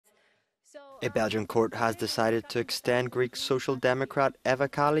A Belgian court has decided to extend Greek Social Democrat Eva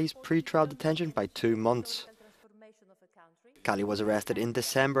Kaili's pre-trial detention by 2 months. Kaili was arrested in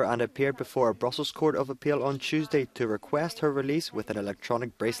December and appeared before a Brussels Court of Appeal on Tuesday to request her release with an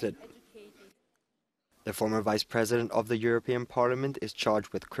electronic bracelet. The former Vice President of the European Parliament is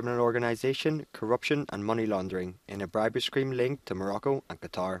charged with criminal organisation, corruption and money laundering in a bribery scheme linked to Morocco and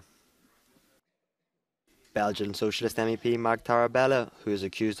Qatar. Belgian Socialist MEP Marc Tarabella, who is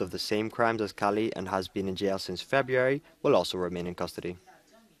accused of the same crimes as Kaili and has been in jail since February, will also remain in custody.